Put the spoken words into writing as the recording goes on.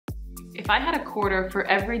If I had a quarter for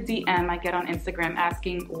every DM I get on Instagram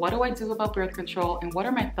asking what do I do about birth control and what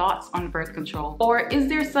are my thoughts on birth control, or is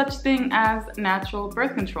there such thing as natural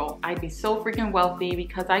birth control, I'd be so freaking wealthy,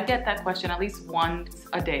 because I get that question at least once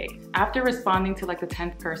a day. After responding to like the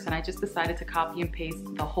 10th person, I just decided to copy and paste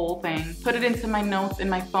the whole thing, put it into my notes in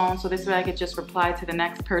my phone so this way I could just reply to the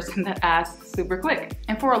next person that asks super quick.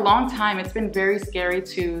 And for a long time, it's been very scary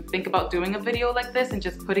to think about doing a video like this and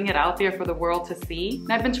just putting it out there for the world to see.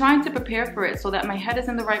 And I've been trying to prepare for it so that my head is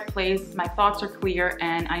in the right place, my thoughts are clear,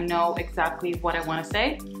 and I know exactly what I want to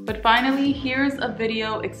say. But finally, here's a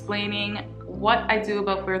video explaining what I do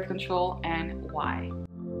about birth control and why.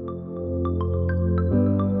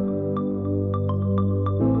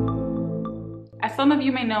 As some of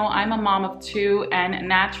you may know, I'm a mom of 2, and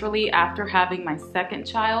naturally after having my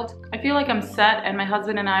 2nd child, I feel like I'm set, and my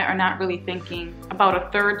husband and I are not really thinking about a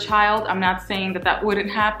 3rd child. I'm not saying that that wouldn't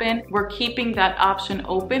happen. We're keeping that option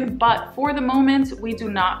open, but for the moment, we do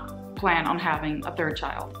not plan on having a 3rd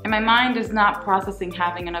child. And my mind is not processing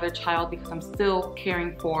having another child because I'm still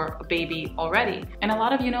caring for a baby already. And a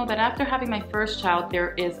lot of you know that after having my 1st child,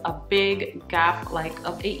 there is a big gap like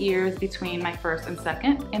of 8 years between my 1st and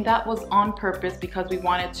 2nd. And that was on purpose because we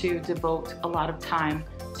wanted to devote a lot of time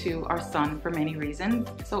to our son for many reasons.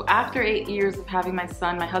 So after 8 years of having my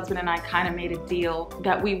son, my husband and I kind of made a deal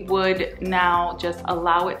that we would now just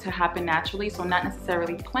allow it to happen naturally. So not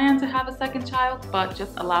necessarily plan to have a 2nd child, but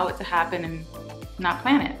just allow it to happen and not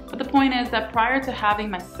plan it. But the point is that prior to having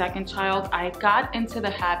my 2nd child, I got into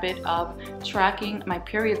the habit of tracking my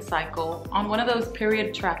period cycle on one of those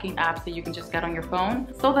period tracking apps that you can just get on your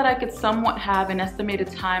phone, so that I could somewhat have an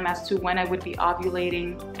estimated time as to when I would be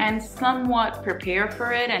ovulating and somewhat prepare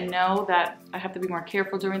for it and know that I have to be more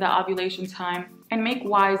careful during that ovulation time and make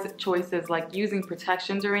wise choices like using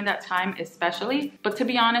protection during that time especially. But to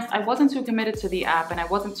be honest, I wasn't too committed to the app and I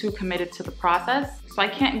wasn't too committed to the process. So I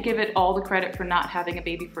can't give it all the credit for not having a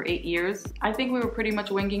baby for 8 years. I think we were pretty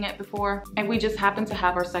much winging it before, and we just happened to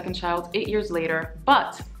have our 2nd child 8 years later.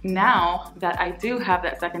 But now that I do have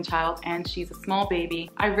that 2nd child and she's a small baby,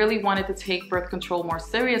 I really wanted to take birth control more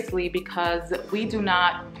seriously because we do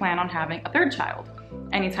not plan on having a 3rd child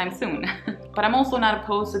anytime soon. But I'm also not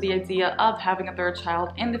opposed to the idea of having a 3rd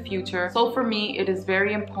child in the future. So for me, it is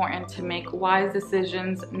very important to make wise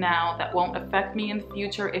decisions now that won't affect me in the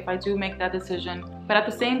future if I do make that decision. But at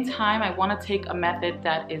the same time, I want to take a method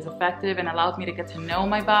that is effective and allows me to get to know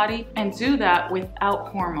my body and do that without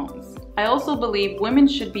hormones. I also believe women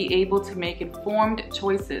should be able to make informed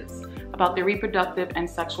choices about their reproductive and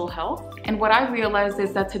sexual health. And what I realized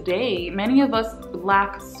is that today, many of us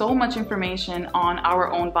lack so much information on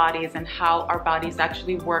our own bodies and how our bodies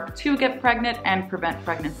actually work to get pregnant and prevent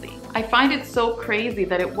pregnancy. I find it so crazy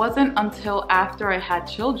that it wasn't until after I had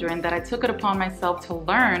children that I took it upon myself to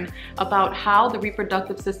learn about how the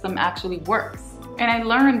reproductive system actually works. And I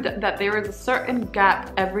learned that there is a certain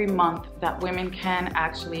gap every month that women can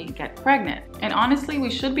actually get pregnant. And honestly,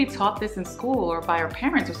 we should be taught this in school or by our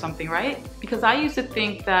parents or something, right? Because I used to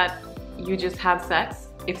think that you just have sex,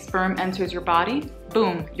 if sperm enters your body,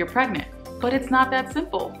 boom, you're pregnant. But it's not that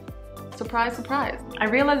simple. Surprise, surprise. I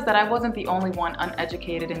realized that I wasn't the only one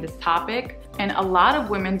uneducated in this topic, and a lot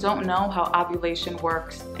of women don't know how ovulation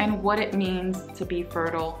works and what it means to be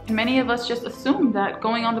fertile. And many of us just assume that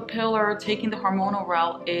going on the pill or taking the hormonal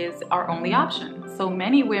route is our only option. So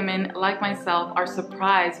many women, like myself, are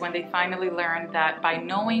surprised when they finally learn that by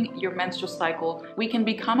knowing your menstrual cycle, we can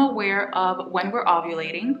become aware of when we're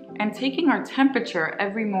ovulating, and taking our temperature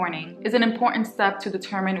every morning is an important step to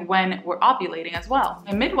determine when we're ovulating as well.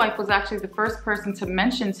 My midwife was actually the first person to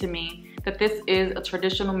mention to me that this is a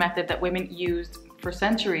traditional method that women used for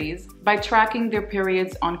centuries by tracking their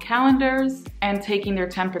periods on calendars and taking their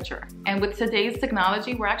temperature. And with today's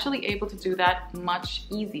technology, we're actually able to do that much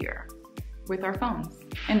easier with our phones.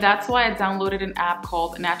 And that's why I downloaded an app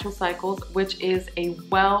called Natural Cycles, which is a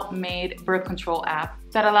well-made birth control app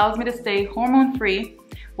that allows me to stay hormone-free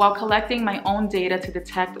while collecting my own data to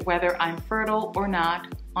detect whether I'm fertile or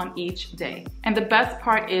not on each day. And the best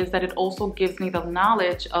part is that it also gives me the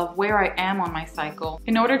knowledge of where I am on my cycle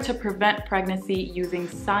in order to prevent pregnancy using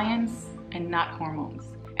science and not hormones.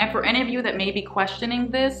 And for any of you that may be questioning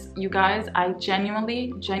this, you guys, I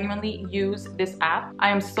genuinely use this app. I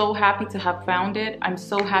am so happy to have found it. I'm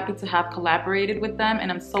so happy to have collaborated with them,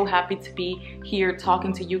 and I'm so happy to be here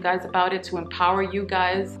talking to you guys about it, to empower you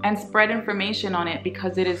guys and spread information on it,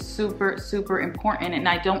 because it is super, super important, and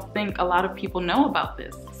I don't think a lot of people know about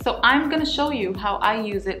this. So I'm gonna show you how I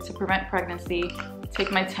use it to prevent pregnancy,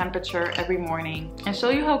 take my temperature every morning, and show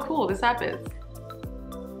you how cool this app is.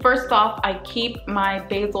 First off, I keep my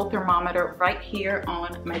basal thermometer right here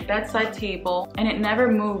on my bedside table, and it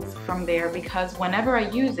never moves from there because whenever I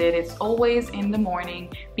use it, it's always in the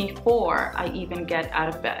morning before I even get out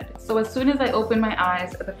of bed. So as soon as I open my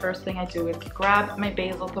eyes, the first thing I do is grab my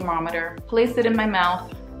basal thermometer, place it in my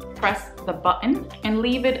mouth, press the button, and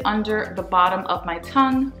leave it under the bottom of my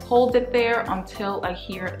tongue. Hold it there until I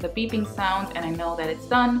hear the beeping sound and I know that it's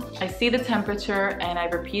done. I see the temperature and I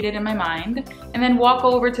repeat it in my mind, and then walk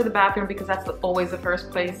over to the bathroom because that's always the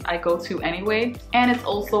first place I go to anyway. And it's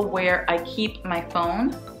also where I keep my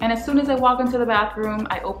phone. And as soon as I walk into the bathroom,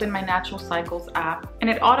 I open my Natural Cycles app, and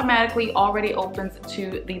it automatically already opens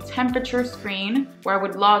to the temperature screen where I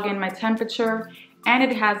would log in my temperature. And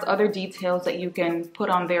it has other details that you can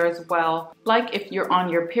put on there as well. Like if you're on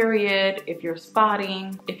your period, if you're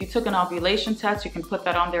spotting, if you took an ovulation test, you can put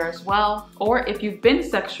that on there as well. Or if you've been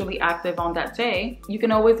sexually active on that day, you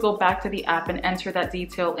can always go back to the app and enter that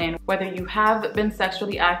detail in, whether you have been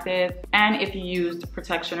sexually active and if you used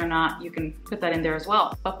protection or not, you can put that in there as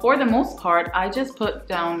well. But for the most part, I just put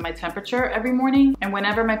down my temperature every morning, and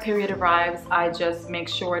whenever my period arrives, I just make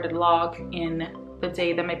sure to log in the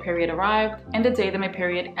day that my period arrived and the day that my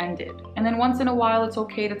period ended. And then once in a while, it's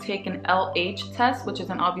okay to take an LH test, which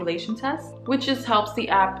is an ovulation test, which just helps the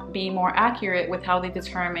app be more accurate with how they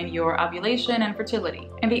determine your ovulation and fertility.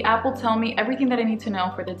 And the app will tell me everything that I need to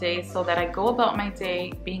know for the day so that I go about my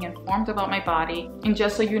day being informed about my body. And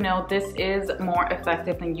just so you know, this is more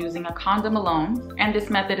effective than using a condom alone. And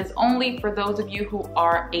this method is only for those of you who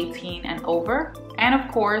are 18 and over. And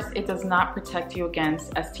of course, it does not protect you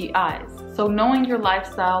against STIs. So knowing your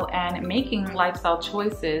lifestyle and making lifestyle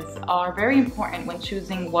choices are very important when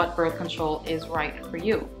choosing what birth control is right for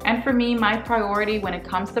you. And for me, my priority when it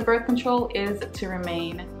comes to birth control is to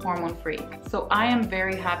remain hormone-free. So I am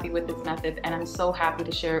very happy with this method, and I'm so happy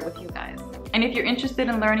to share it with you guys. And if you're interested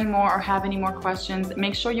in learning more or have any more questions,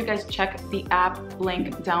 make sure you guys check the app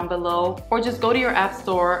link down below, or just go to your app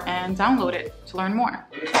store and download it to learn more.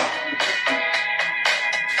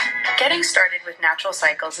 Getting started with Natural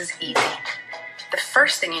Cycles is easy. The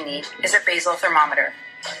first thing you need is a basal thermometer.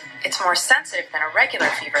 It's more sensitive than a regular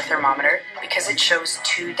fever thermometer because it shows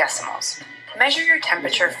 2 decimals. Measure your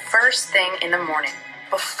temperature first thing in the morning,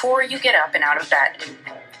 before you get up and out of bed.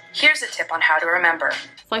 Here's a tip on how to remember.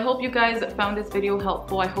 So I hope you guys found this video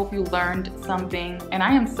helpful. I hope you learned something, and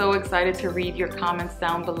I am so excited to read your comments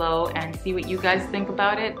down below and see what you guys think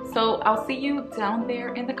about it. So I'll see you down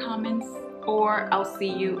there in the comments, or I'll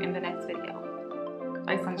see you in the next video.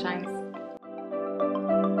 Bye, sunshines.